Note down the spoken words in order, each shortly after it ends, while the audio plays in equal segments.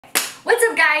What's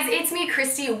up guys, it's me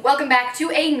Kristi. Welcome back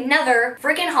to another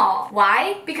freaking haul.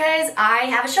 Why? Because I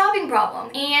have a shopping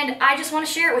problem and I just want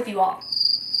to share it with you all.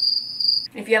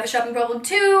 If you have a shopping problem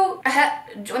too,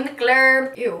 join the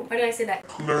club. Ew, why did I say that?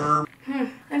 Club.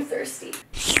 I'm thirsty.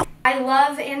 I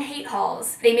love and hate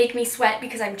hauls. They make me sweat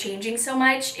because I'm changing so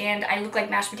much and I look like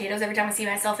mashed potatoes every time I see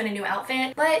myself in a new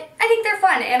outfit. But I think they're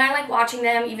fun and I like watching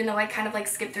them, even though I kind of like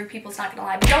skip through people's, not gonna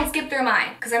lie. But don't skip through mine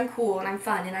because I'm cool and I'm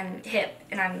fun and I'm hip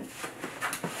and I'm...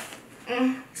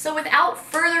 So without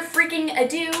further freaking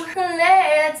ado,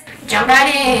 let's jump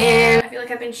right in. I feel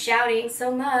like I've been shouting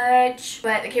so much,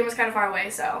 but the camera's kind of far away,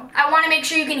 so I want to make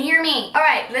sure you can hear me. All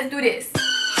right, let's do this.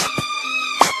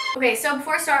 Okay, so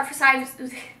before I start for size...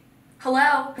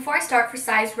 Hello? Before I start for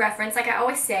size reference, like I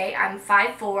always say, I'm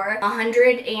 5'4",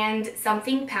 100 and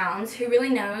something pounds. Who really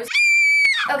knows?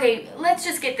 Okay, let's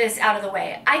just get this out of the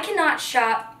way. I cannot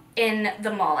shop in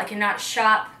the mall. I cannot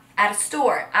shop at a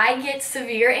store. I get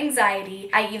severe anxiety.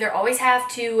 I either always have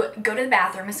to go to the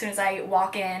bathroom as soon as I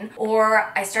walk in,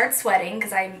 or I start sweating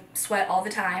because I sweat all the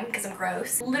time because I'm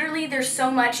gross. Literally, there's so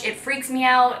much, it freaks me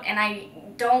out and I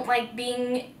don't like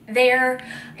being there.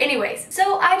 Anyways,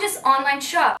 so I just online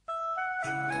shop.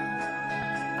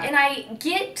 And I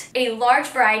get a large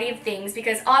variety of things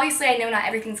because obviously I know not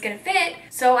everything's gonna fit,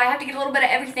 so I have to get a little bit of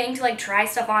everything to like try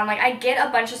stuff on. Like I get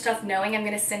a bunch of stuff knowing I'm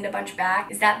gonna send a bunch back.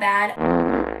 Is that bad?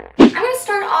 I'm gonna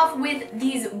start off with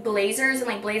these blazers and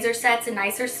like blazer sets and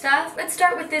nicer stuff. Let's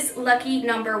start with this lucky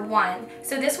number 1.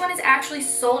 So this one is actually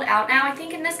sold out now, I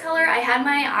think, in this color. I had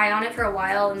my eye on it for a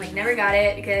while and like never got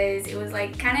it because it was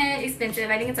like kind of expensive.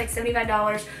 I think it's like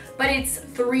 $75, but it's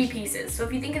 3 pieces. So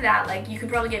if you think of that, like you could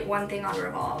probably get one thing on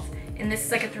Revolve. And this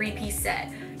is like a 3-piece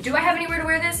set. Do I have anywhere to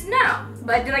wear this? No.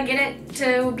 But did I get it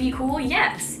to be cool?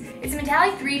 Yes. It's a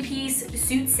metallic 3-piece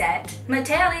suit set.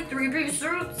 Metallic 3-piece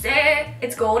suit set.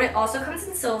 It's gold. It also comes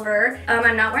in silver.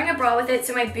 I'm not wearing a bra with it,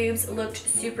 so my boobs looked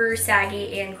super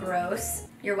saggy and gross.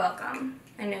 You're welcome.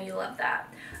 I know you love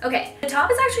that. Okay, the top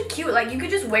is actually cute. Like, you could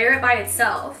just wear it by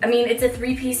itself. I mean, it's a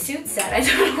 3-piece suit set. I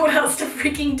don't know what else to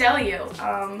freaking tell you.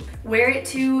 Wear it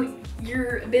to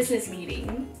your business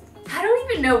meeting. I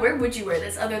don't even know, where would you wear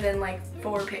this other than like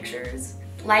 4 pictures?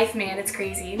 Life, man, it's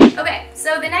crazy. Okay,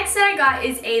 so the next set I got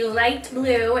is a light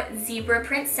blue zebra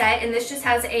print set, and this just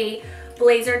has a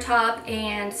blazer top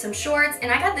and some shorts,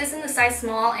 and I got this in the size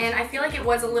small, and I feel like it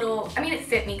was a little, I mean, it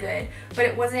fit me good, but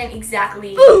it wasn't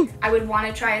exactly, I would want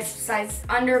to try a size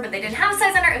under, but they didn't have a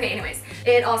size under. Okay, anyways,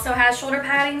 it also has shoulder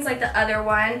paddings like the other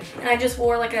one, and I just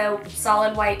wore like a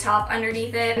solid white top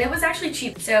underneath it, and it was actually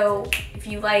cheap. So if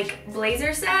you like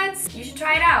blazer sets, you should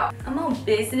try it out. I'm all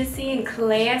businessy and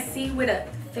classy with a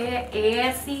fat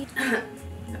assy.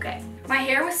 Okay. My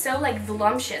hair was so like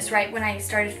voluptuous right when I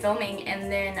started filming,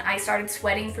 and then I started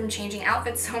sweating from changing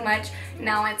outfits so much.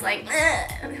 Now it's like,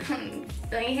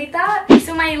 don't you hate that?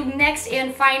 So my next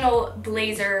and final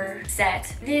blazer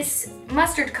set, this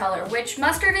mustard color, which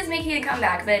mustard is making a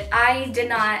comeback, but I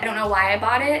don't know why I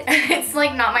bought it. It's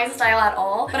like not my style at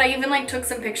all, but I even like took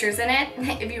some pictures in it.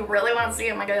 If you really want to see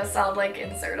them, I guess I'll like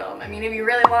insert them. I mean, if you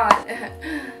really want.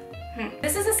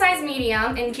 This is a size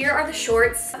medium, and here are the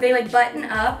shorts. They like button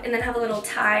up and then have a little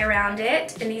tie around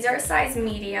it, and these are a size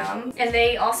medium, and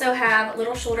they also have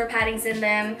little shoulder paddings in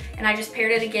them, and I just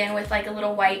paired it again with like a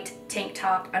little white tank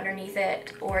top underneath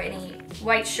it or any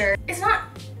white shirt. It's not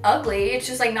ugly, it's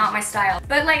just like not my style.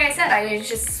 But like I said, I was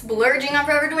just splurging on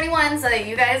Forever 21 so that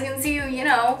you guys can see, you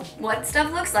know, what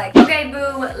stuff looks like. Okay,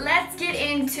 boo, let's get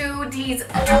into these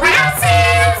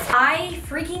dresses. I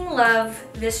freaking love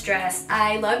this dress.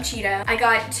 I love cheetah. I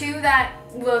got 2 that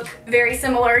look very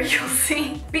similar, you'll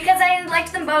see, because I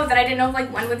liked them both and I didn't know if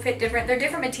like one would fit different. They're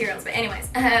different materials, but anyways,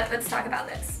 let's talk about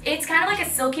this. It's kind of like a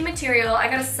silky material. I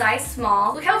got a size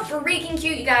small. Look how freaking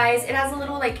cute, you guys. It has a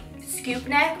little like scoop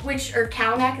neck, or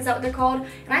cow neck, is that what they're called?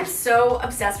 And I'm so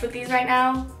obsessed with these right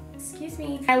now. Excuse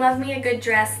me. I love me a good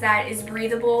dress that is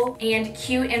breathable and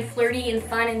cute and flirty and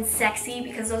fun and sexy,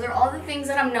 because those are all the things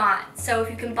that I'm not. So if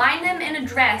you combine them in a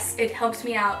dress, it helps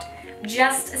me out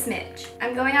just a smidge.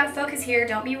 I'm going out of focus here,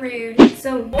 don't be rude.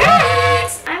 So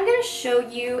next, I'm gonna show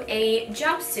you a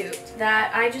jumpsuit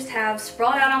that I just have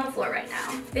sprawled out on the floor right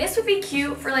now. This would be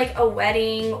cute for like a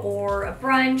wedding or a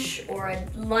brunch or a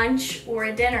lunch or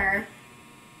a dinner.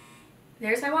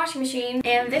 There's my washing machine,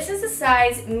 and this is a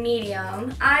size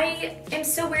medium. I am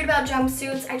so weird about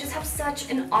jumpsuits. I just have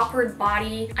such an awkward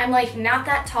body. I'm like not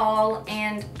that tall,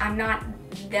 and I'm not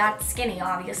that skinny,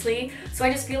 obviously. So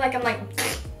I just feel like I'm like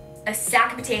a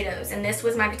sack of potatoes, and this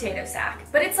was my potato sack.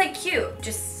 But it's like cute,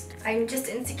 just I'm just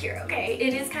insecure, okay?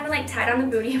 It is kind of like tight on the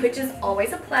booty, which is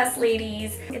always a plus,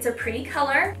 ladies. It's a pretty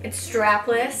color. It's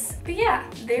strapless. But yeah,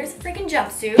 there's a freaking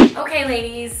jumpsuit. Okay,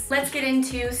 ladies, let's get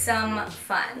into some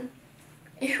fun.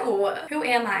 Ew, who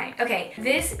am I? Okay,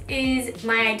 this is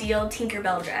my ideal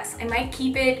Tinkerbell dress. I might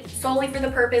keep it solely for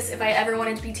the purpose if I ever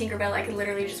wanted to be Tinkerbell, I could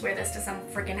literally just wear this to some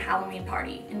freaking Halloween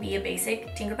party and be a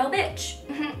basic Tinkerbell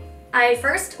bitch. I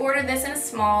first ordered this in a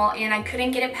small and I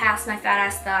couldn't get it past my fat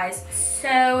ass thighs,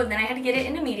 so then I had to get it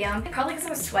in a medium. Probably because I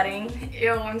was sweating.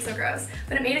 Ew, I'm so gross.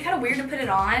 But it made it kind of weird to put it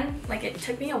on. Like, it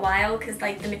took me a while because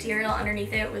like the material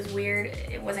underneath it was weird.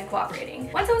 It wasn't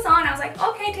cooperating. Once it was on, I was like,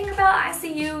 okay, Tinkerbell, I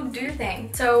see you, do your thing.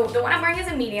 So the one I'm wearing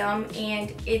is a medium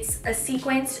and it's a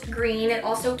sequenced green. It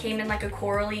also came in like a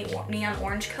corally neon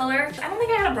orange color. I don't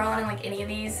think I had a bra on in like any of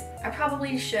these. I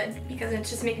probably should because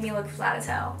it's just making me look flat as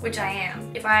hell, which I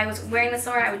am. If I was wearing this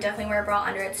somewhere, I would definitely wear a bra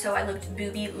under it so I looked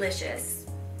boobylicious.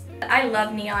 I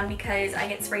love neon because I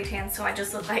get spray tan, so I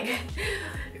just look like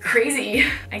crazy,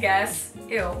 I guess.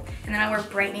 Ew. And then I wear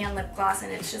bright neon lip gloss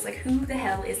and it's just like, who the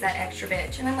hell is that extra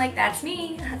bitch? And I'm like, that's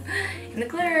me in the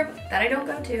glitter that I don't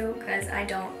go to because I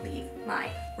don't leave my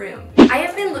room. I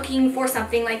have been looking for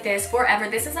something like this forever.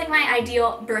 This is like my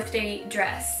ideal birthday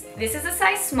dress. This is a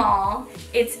size small.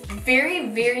 It's very,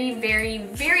 very, very,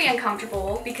 very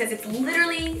uncomfortable because it's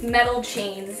literally metal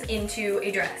chains into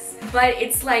a dress. But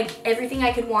it's like everything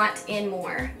I could want and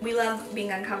more. We love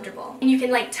being uncomfortable. And you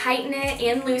can like tighten it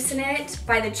and loosen it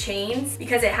by the chains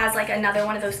because it has like another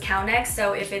one of those cow necks.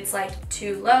 So if it's like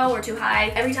too low or too high,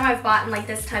 every time I've bought like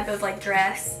this type of like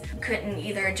dress, couldn't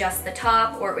either adjust the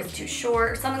top or it was too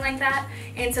short or something like that.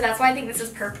 And so that's why I think this is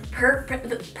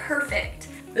perfect.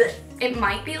 It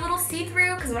might be a little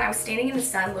see-through because when I was standing in the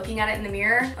sun looking at it in the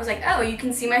mirror, I was like, oh, you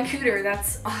can see my cooter,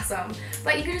 that's awesome.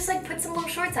 But you could just like put some little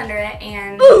shorts under it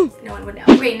and no one would know.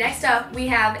 Okay, next up we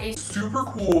have a super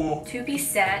cool two-piece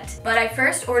set, but I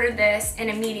first ordered this in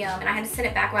a medium and I had to send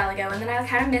it back a while ago and then I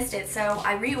kind of missed it, so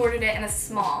I reordered it in a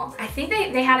small. I think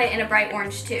they had it in a bright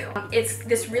orange too. It's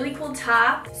this really cool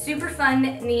top, super fun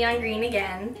neon green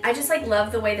again. I just like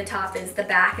love the way the top is. The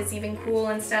back is even cool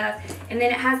and stuff. And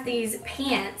then it has these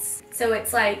pants. So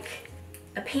it's like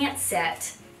a pants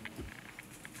set.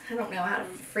 I don't know how to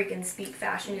freaking speak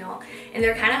fashion, y'all. And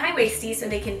they're kind of high-waisty so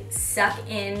they can suck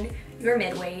in your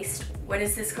mid-waist. What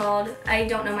is this called? I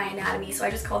don't know my anatomy, so I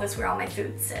just call this where all my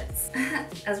food sits,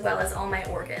 as well as all my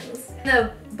organs.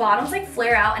 The bottoms like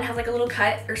flare out and have like a little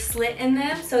cut or slit in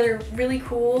them, so they're really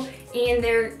cool. And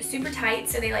they're super tight,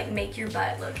 so they like make your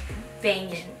butt look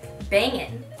bangin'.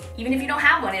 Bangin'. Even if you don't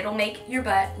have one, it'll make your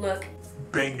butt look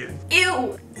bangin'.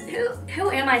 Ew!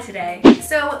 Who am I today?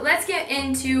 So let's get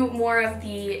into more of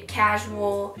the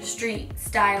casual street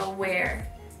style wear.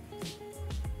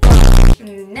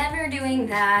 Never doing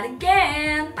that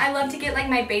again. I love to get like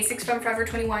my basics from Forever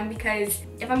 21 because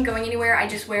if I'm going anywhere, I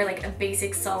just wear like a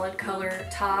basic solid color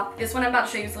top. This one I'm about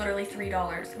to show you is literally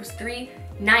 $3. It was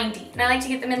 $3.90. And I like to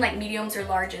get them in like mediums or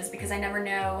larges because I never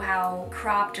know how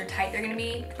cropped or tight they're gonna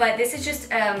be. But this is just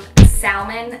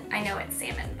salmon. I know it's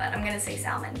salmon, but I'm gonna say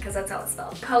salmon because that's how it's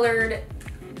spelled. Colored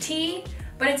tee,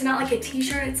 but it's not like a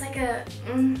t-shirt. It's like a,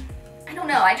 I don't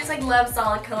know, I just like love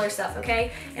solid color stuff,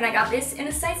 okay? And I got this in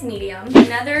a size medium.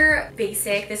 Another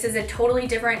basic, this is a totally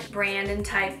different brand and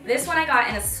type. This one I got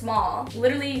in a small.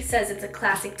 Literally says it's a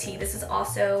classic tee. This is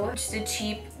also just a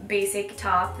cheap basic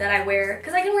top that I wear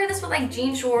because I can wear this with like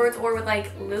jean shorts or with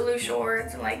like Lulu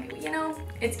shorts, or like, you know,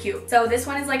 it's cute. So this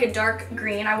one is like a dark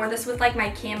green. I wore this with like my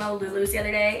camo Lulus the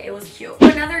other day. It was cute.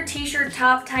 Another t-shirt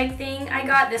top type thing I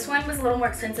got. This one was a little more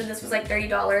expensive. This was like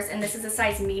 $30 and this is a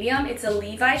size medium. It's a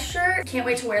Levi's shirt. Can't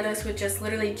wait to wear this with just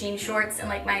literally jean shorts and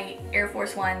like my Air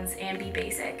Force Ones and be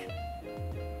basic.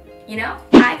 You know?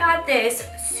 I got this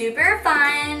super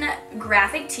fun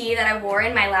graphic tee that I wore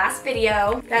in my last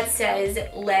video that says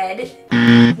lead.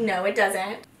 No, it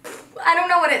doesn't. I don't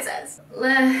know what it says.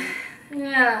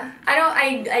 Yeah,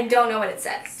 I don't know what it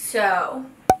says. So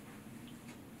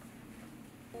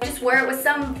I just wear it with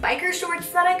some biker shorts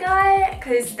that I got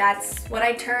because that's what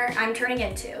I'm turning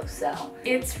into. So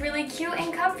it's really cute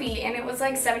and comfy, and it was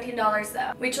like $17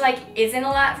 though, which like isn't a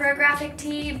lot for a graphic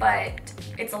tee, but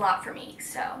it's a lot for me.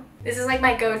 So this is like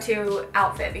my go-to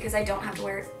outfit because I don't have to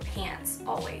wear pants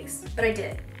always, but I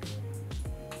did.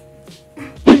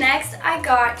 Next, I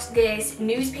got this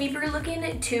newspaper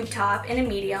looking tube top in a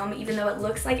medium, even though it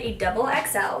looks like a double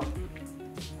XL.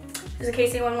 Just in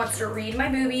case anyone wants to read my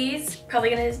boobies, probably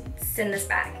gonna send this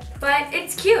back. But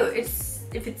it's cute.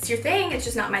 If it's your thing, it's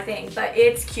just not my thing, but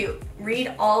it's cute.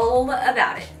 Read all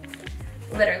about it.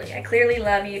 Literally, I clearly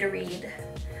love you to read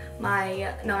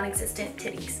my non-existent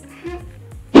titties.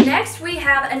 Next, we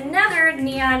have another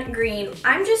neon green.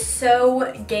 I'm just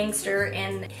so gangster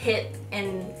and hip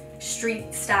and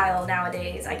street style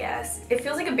nowadays, I guess. It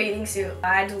feels like a bathing suit.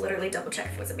 I had to literally double check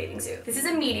if it was a bathing suit. This is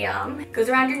a medium, goes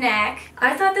around your neck.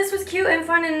 I thought this was cute and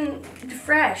fun and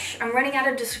fresh. I'm running out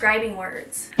of describing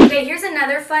words. Okay, here's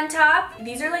another fun top.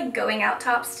 These are like going out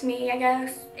tops to me, I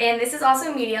guess. And this is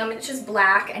also medium, it's just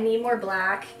black. I need more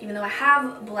black. Even though I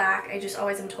have black, I just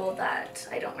always am told that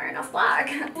I don't wear enough black.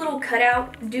 A little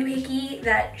cutout doohickey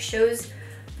that shows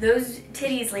those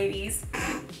titties, ladies.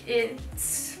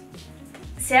 It's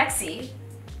sexy.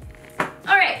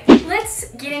 All right,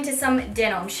 let's get into some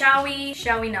denim, shall we?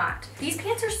 Shall we not? These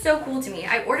pants are so cool to me.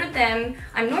 I ordered them.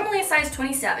 I'm normally a size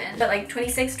 27, but like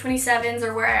 26, 27s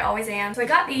are where I always am. So I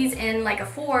got these in like a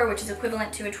 4, which is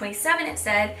equivalent to a 27, it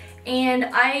said, and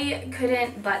I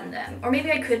couldn't button them. Or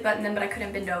maybe I could button them, but I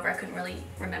couldn't bend over. I couldn't really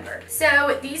remember.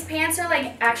 So these pants are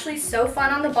like actually so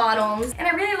fun on the bottoms, and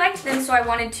I really liked them, so I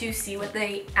wanted to see what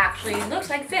they actually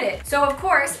looked like fitted. So of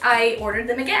course, I ordered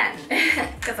them again,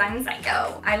 because I'm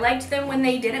psycho. I liked them when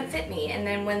they didn't fit me, and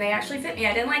then when they actually fit me,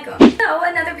 I didn't like them. So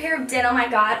another pair of denim I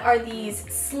got are these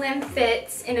slim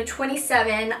fits in a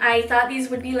 27. I thought these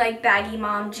would be like baggy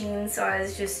mom jeans, so I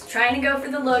was just trying to go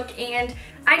for the look, and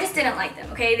I just didn't like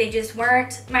them, okay? They just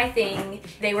weren't my thing.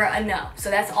 They were a no.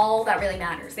 So that's all that really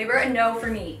matters. They were a no for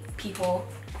me, people.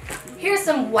 Here's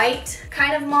some white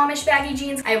kind of momish baggy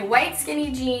jeans. I have white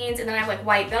skinny jeans, and then I have like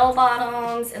white bell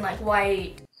bottoms and like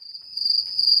white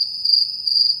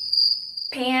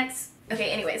pants.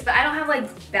 Okay, anyways, but I don't have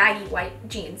like baggy white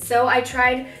jeans. So I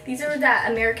tried, these are that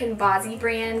American Bozzy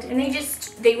brand, and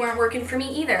they weren't working for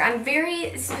me either. I'm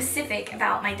very specific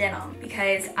about my denim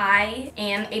because I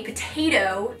am a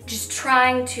potato just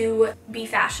trying to be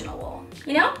fashionable.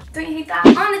 You know? Don't you hate that?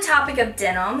 On the topic of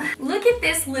denim, look at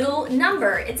this little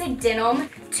number. It's a denim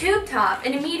tube top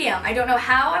in a medium. I don't know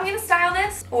how I'm gonna style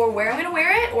this or where I'm gonna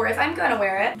wear it or if I'm gonna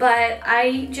wear it, but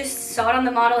I just saw it on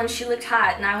the model and she looked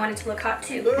hot and I wanted to look hot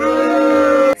too.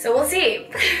 So we'll see.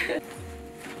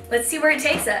 Let's see where it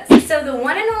takes us. So the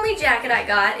one and only jacket I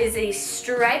got is a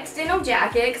striped denim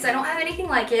jacket because I don't have anything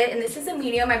like it, and this is a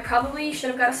medium. I probably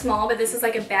should have got a small, but this is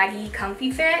like a baggy,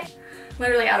 comfy fit.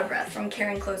 Literally out of breath from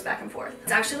carrying clothes back and forth.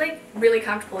 It's actually like really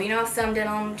comfortable. You know how some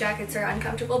denim jackets are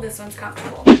uncomfortable? This one's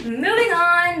comfortable. Moving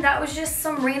on, that was just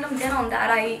some random denim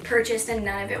that I purchased and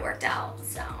none of it worked out.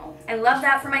 So I love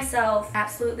that for myself.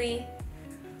 Absolutely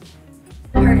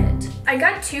heard it. I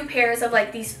got 2 pairs of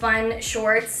like these fun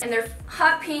shorts, and they're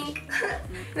hot pink.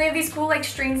 They have these cool like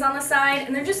strings on the side,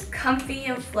 and they're just comfy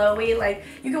and flowy. Like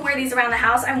you can wear these around the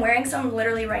house. I'm wearing some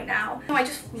literally right now. Oh, I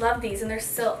just love these, and they're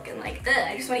silk and like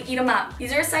I just want to eat them up.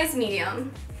 These are a size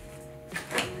medium.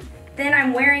 Then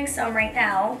I'm wearing some right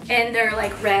now, and they're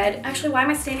like red. Actually, why am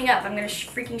I standing up? I'm gonna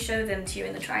freaking show them to you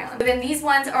in the try-on. But then these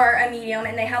ones are a medium,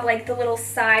 and they have like the little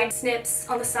side snips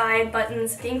on the side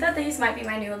buttons. I think that these might be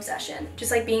my new obsession.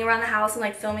 Just like being around the house and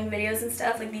like filming videos and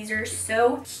stuff. Like these are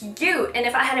so cute. And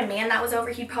if I had a man that was over,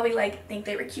 he'd probably like think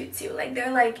they were cute too. Like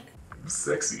they're like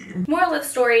sexy. Moral of the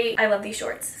story, I love these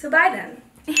shorts. So buy them.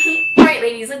 Alright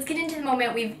ladies, let's get into the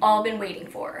moment we've all been waiting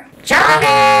for.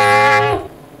 Joggers!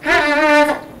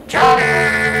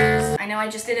 Joggers! I know I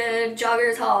just did a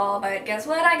joggers haul, but guess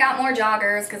what? I got more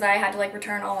joggers because I had to like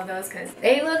return all of those because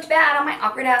they looked bad on my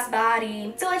awkward ass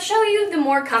body. So let's show you the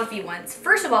more comfy ones.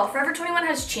 First of all, Forever 21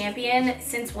 has Champion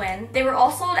since when? They were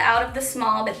all sold out of the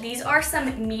small, but these are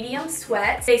some medium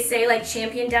sweats. They say like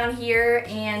Champion down here,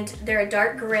 and they're a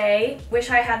dark gray. Wish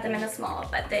I had them in a small,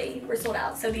 but they were sold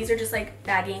out. So these are just like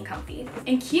baggy and comfy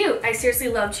and cute. I seriously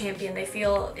love Champion. They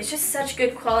feel, it's just such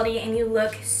good quality, and you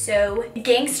look so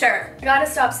gangster. I gotta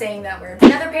stop saying that word.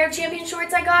 Another pair of Champion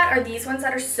shorts I got are these ones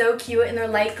that are so cute, and they're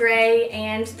light gray,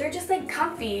 and they're just like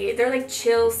comfy. They're like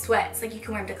chill sweats. Like you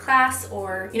can wear them to class,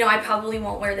 or you know, I probably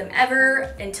won't wear them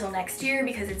ever until next year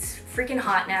because it's freaking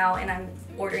hot now and I'm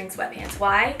ordering sweatpants.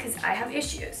 Why? Because I have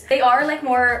issues. They are like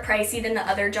more pricey than the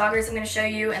other joggers I'm gonna show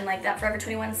you, and like that Forever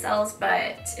 21 sells,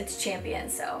 but it's Champion,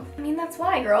 so I mean that's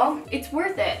why, girl. It's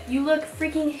worth it. You look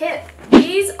freaking hip.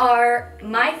 These are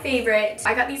my favorite.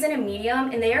 I got these in a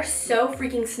medium, and they are so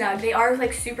freaking snug. They are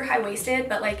like super high-waisted,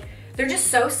 but like they're just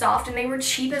so soft, and they were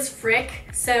cheap as frick,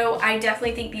 so I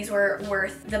definitely think these were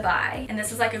worth the buy. And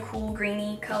this is like a cool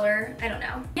greeny color. I don't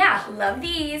know. Yeah, love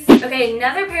these. Okay,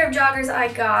 another pair of joggers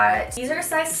I got. These are a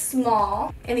size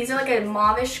small, and these are like a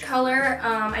mauvish color.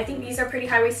 I think these are pretty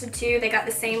high-waisted too. They got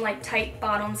the same like tight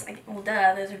bottoms. Well,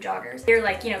 duh, those are joggers. They're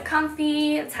like, you know,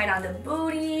 comfy, tight on the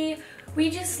booty. We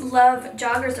just love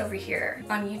joggers over here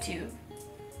on YouTube.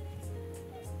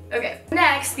 Okay,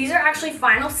 next, these are actually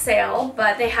final sale,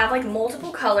 but they have like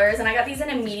multiple colors, and I got these in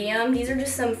a medium. These are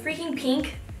just some freaking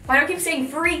pink Why do I keep saying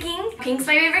freaking? Pink's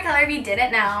my favorite color if you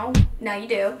didn't know. Now you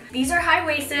do. These are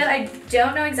high-waisted. I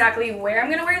don't know exactly where I'm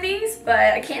gonna wear these,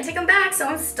 but I can't take them back, so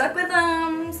I'm stuck with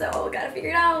them. So gotta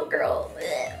figure it out, girl.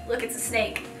 Ugh. Look, it's a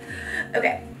snake.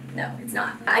 Okay. No, it's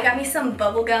not. I got me some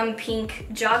bubblegum pink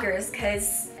joggers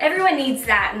because everyone needs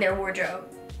that in their wardrobe.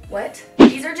 What?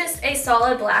 These are just a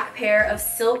solid black pair of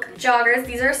silk joggers.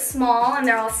 These are small and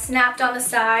they're all snapped on the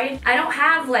side. I don't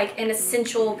have like an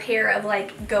essential pair of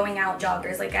like going out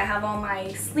joggers. Like I have all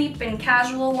my sleep and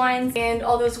casual ones and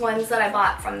all those ones that I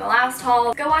bought from the last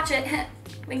haul. Go watch it.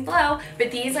 Link below.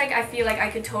 But these, like, I feel like I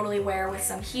could totally wear with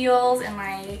some heels and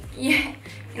like, yeah,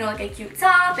 you know, like a cute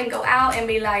top and go out and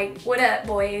be like, what up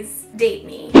boys, date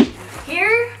me.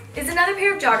 Here is another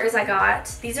pair of joggers I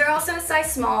got. These are also a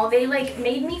size small. They like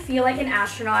made me feel like an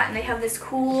astronaut and they have this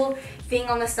cool thing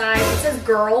on the side. It says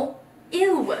girl.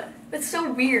 Ew, that's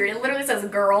so weird. It literally says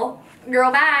girl.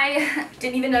 Girl, bye.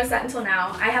 Didn't even notice that until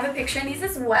now. I have a picture in these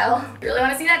as well. Really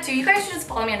want to see that too. You guys should just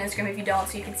follow me on Instagram if you don't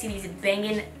so you can see these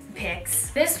banging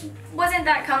pics. This wasn't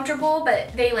that comfortable,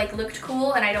 but they like looked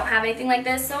cool and I don't have anything like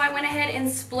this, so I went ahead and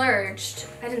splurged.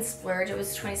 I didn't splurge, it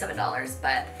was $27,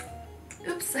 but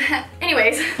oops.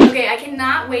 Anyways, okay, I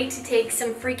cannot wait to take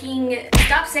some freaking,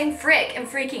 stop saying frick and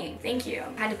freaking. Thank you.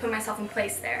 I had to put myself in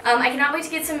place there. I cannot wait to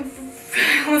get some,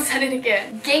 I almost said it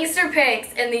again, gangster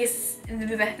pics in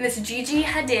this Gigi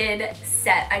Hadid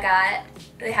set I got.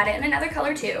 They had it in another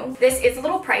color too. This is a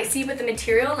little pricey, but the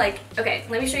material, like, okay,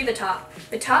 let me show you the top.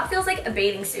 The top feels like a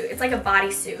bathing suit. It's like a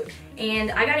bodysuit.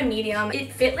 And I got a medium.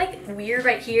 It fit like weird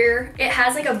right here. It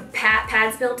has like a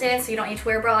pads built in, so you don't need to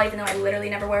wear a bra, even though I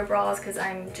literally never wear bras because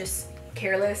I'm just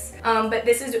careless. But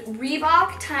this is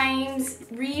Reebok times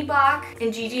Reebok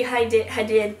and Gigi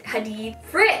Hadid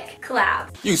frick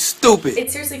collab. You stupid. It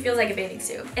seriously feels like a bathing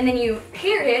suit. And then you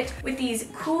pair it with these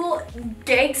cool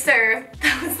gangster,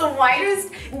 that was the widest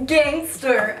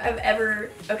gangster I've ever,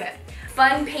 okay,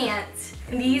 fun pants.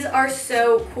 And these are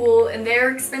so cool and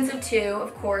they're expensive too,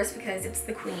 of course, because it's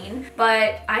the queen.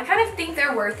 But I kind of think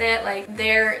they're worth it. Like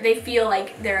they feel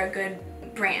like they're a good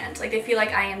brand. Like they feel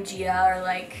like I am Gia or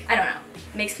like, I don't know.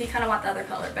 Makes me kind of want the other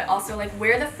color, but also like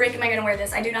where the frick am I gonna wear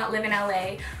this? I do not live in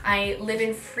LA. I live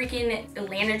in freaking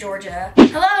Atlanta, Georgia.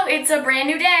 Hello, it's a brand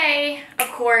new day. Of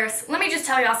course, let me just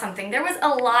tell y'all something. There was a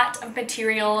lot of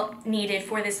material needed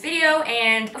for this video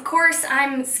and of course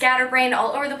I'm scatterbrained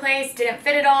all over the place, didn't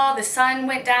fit it all. The sun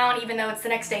went down even though it's the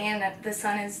next day and the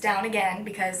sun is down again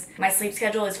because my sleep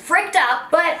schedule is fricked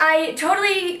up. But I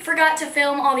totally forgot to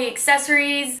film all the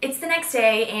accessories. It's the next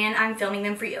day and I'm filming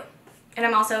them for you. And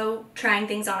I'm also trying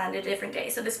things on a different day,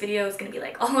 so this video is gonna be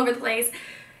like all over the place.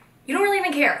 You don't really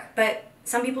even care, but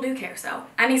some people do care, so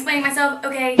I'm explaining myself.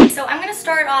 Okay, so I'm gonna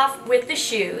start off with the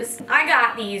shoes. I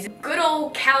got these good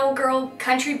old cowgirl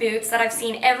country boots that I've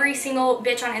seen every single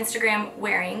bitch on Instagram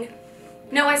wearing.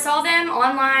 No, I saw them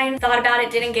online, thought about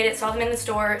it, didn't get it, saw them in the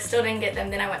store, still didn't get them,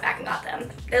 then I went back and got them.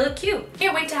 They look cute.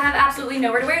 Can't wait to have absolutely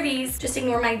nowhere to wear these. Just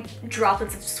ignore my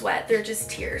droplets of sweat, they're just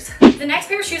tears. The next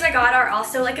pair of shoes I got are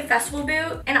also like a festival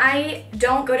boot, and I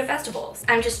don't go to festivals.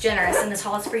 I'm just generous, and this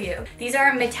haul is for you. These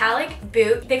are a metallic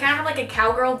boot. They kind of have like a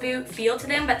cowgirl boot feel to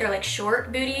them, but they're like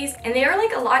short booties, and they are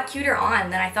like a lot cuter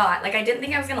on than I thought. Like I didn't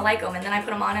think I was gonna like them, and then I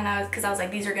put them on and because I was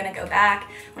like, these are gonna go back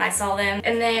when I saw them.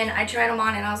 And then I tried them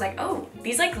on and I was like, oh,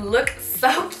 these like look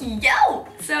so cute.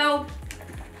 So,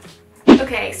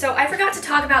 okay, so I forgot to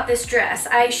talk about this dress.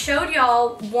 I showed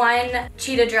y'all one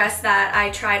cheetah dress that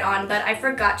I tried on, but I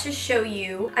forgot to show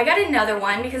you. I got another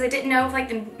one because I didn't know if like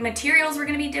the materials were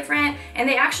gonna be different, and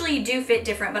they actually do fit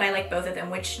different, but I like both of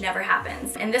them, which never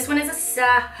happens. And this one is a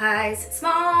size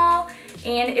small,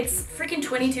 and it's freaking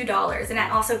 $22, and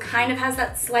it also kind of has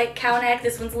that slight cow neck.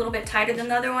 This one's a little bit tighter than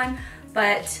the other one.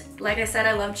 But like I said,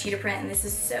 I love cheetah print and this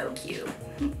is so cute.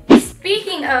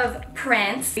 Speaking of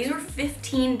prints, these were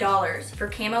 $15 for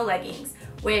camo leggings,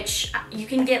 which you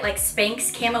can get like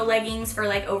Spanx camo leggings for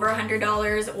like over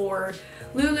 $100 or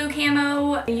Lulu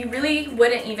camo. You really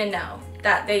wouldn't even know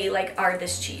that they like are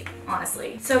this cheap,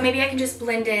 honestly. So maybe I can just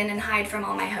blend in and hide from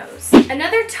all my hoes.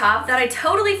 Another top that I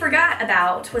totally forgot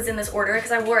about was in this order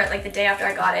because I wore it like the day after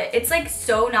I got it. It's like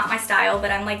so not my style,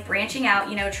 but I'm like branching out,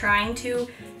 you know, trying to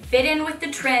fit in with the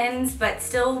trends, but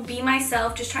still be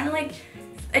myself, just trying to like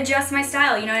adjust my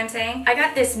style, you know what I'm saying? I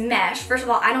got this mesh. First of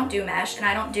all, I don't do mesh, and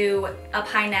I don't do up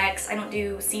high necks, I don't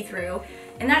do see-through,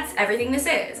 and that's everything this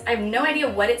is. I have no idea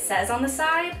what it says on the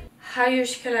side. I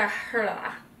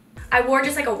wore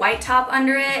just like a white top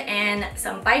under it and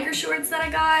some biker shorts that I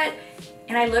got,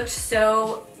 and I looked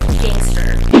so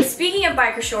gangster. speaking of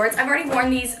biker shorts, I've already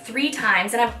worn these 3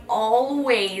 times and I've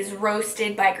always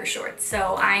roasted biker shorts.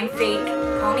 So I'm fake.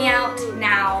 Call me out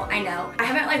now. I know. I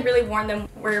haven't like really worn them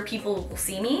where people will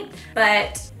see me,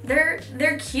 but they're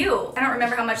cute. I don't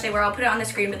remember how much they were. I'll put it on the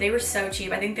screen, but they were so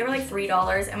cheap. I think they were like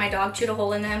 $3 and my dog chewed a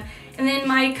hole in them. And then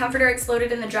my comforter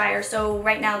exploded in the dryer, so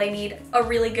right now they need a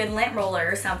really good lint roller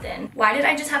or something. Why did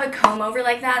I just have a comb over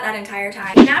like that entire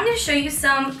time? Now I'm gonna show you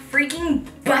some freaking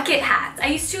bucket hats. I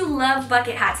used to love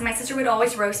bucket hats and my sister would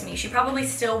always roast me. She probably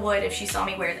still would if she saw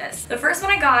me wear this. The first one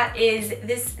I got is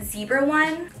this zebra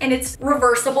one and it's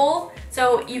reversible.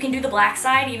 So you can do the black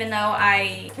side even though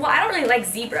I don't really like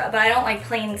zebra, but I don't like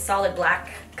plain solid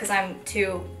black because I'm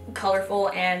too colorful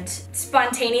and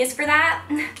spontaneous for that.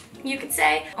 You could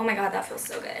say. Oh my god, that feels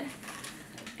so good.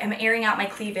 I'm airing out my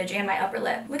cleavage and my upper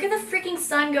lip. Look at the freaking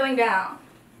sun going down.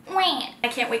 I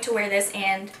can't wait to wear this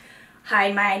and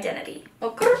hide my identity.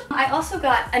 I also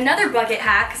got another bucket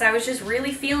hat because I was just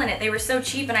really feeling it. They were so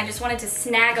cheap and I just wanted to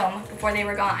snag them before they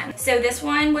were gone. So this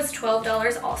one was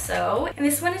 $12 also. And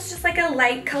this one is just like a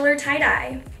light color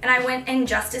tie-dye. And I went in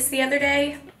Justice the other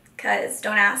day. Cause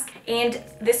don't ask. And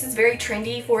this is very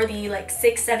trendy for the like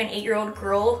 6, 7, 8-year-old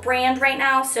girl brand right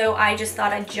now. So I just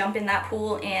thought I'd jump in that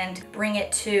pool and bring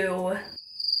it to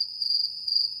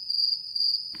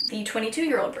the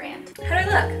 22-year-old brand. How do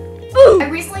I look? Ooh. I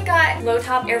recently got low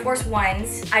top Air Force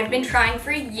Ones. I've been trying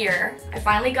for a year. I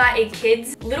finally got a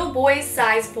kid's little boy's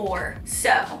size 4.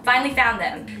 So finally found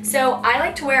them. So I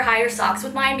like to wear higher socks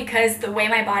with mine because the way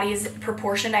my body is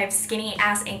proportioned, I have skinny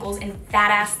ass ankles and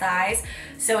fat ass thighs.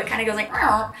 So it kind of goes like,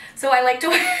 so I like to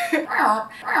wear,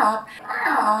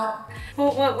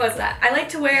 what was that? I like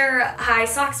to wear high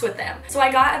socks with them. So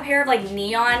I got a pair of like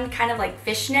neon kind of like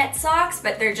fishnet socks,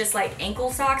 but they're just like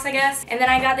ankle socks, I guess. And then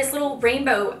I got this little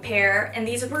rainbow pair and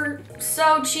these were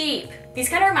so cheap. These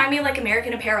kind of remind me of like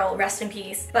American Apparel, rest in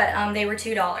peace, but they were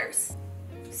 $2.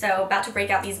 So about to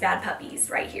break out these bad puppies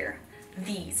right here.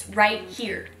 These right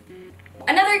here.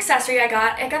 Another accessory I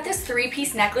got this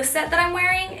 3-piece necklace set that I'm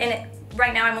wearing and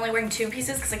right now I'm only wearing 2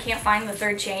 pieces because I can't find the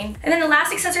 3rd chain. And then the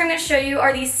last accessory I'm going to show you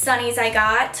are these sunnies I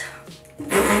got.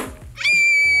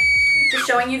 Just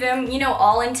showing you them, you know,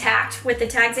 all intact with the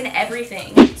tags and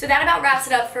everything. So that about wraps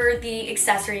it up for the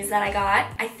accessories that I got.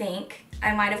 I think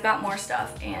I might have got more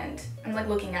stuff and I'm like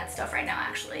looking at stuff right now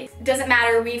actually. Doesn't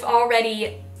matter, we've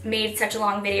already made such a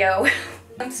long video.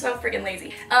 I'm so freaking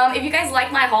lazy. If you guys like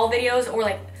my haul videos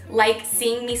or like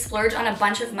seeing me splurge on a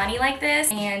bunch of money like this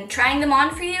and trying them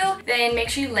on for you, then make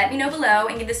sure you let me know below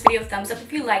and give this video a thumbs up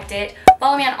if you liked it.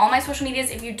 Follow me on all my social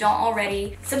medias if you don't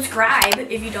already. Subscribe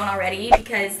if you don't already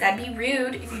because that'd be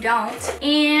rude if you don't.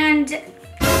 And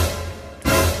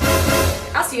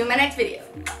I'll see you in my next video.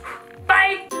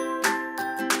 Bye!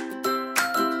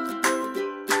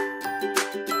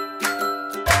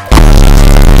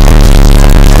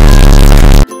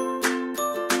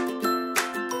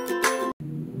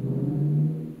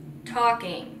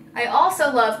 Talking. I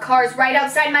also love cars right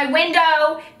outside my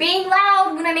window being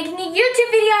loud when I'm making a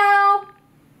YouTube video.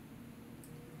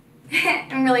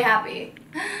 I'm really happy.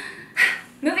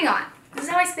 Moving on. This is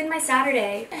how I spend my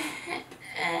Saturday.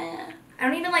 I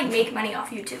don't even like make money off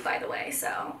YouTube, by the way,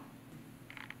 so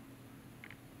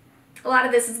a lot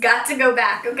of this has got to go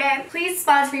back, okay? Please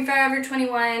sponsor me, Forever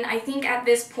 21. I think at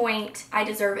this point I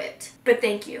deserve it. But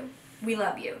thank you. We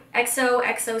love you.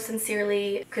 XOXO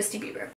sincerely, Kristi Bieber.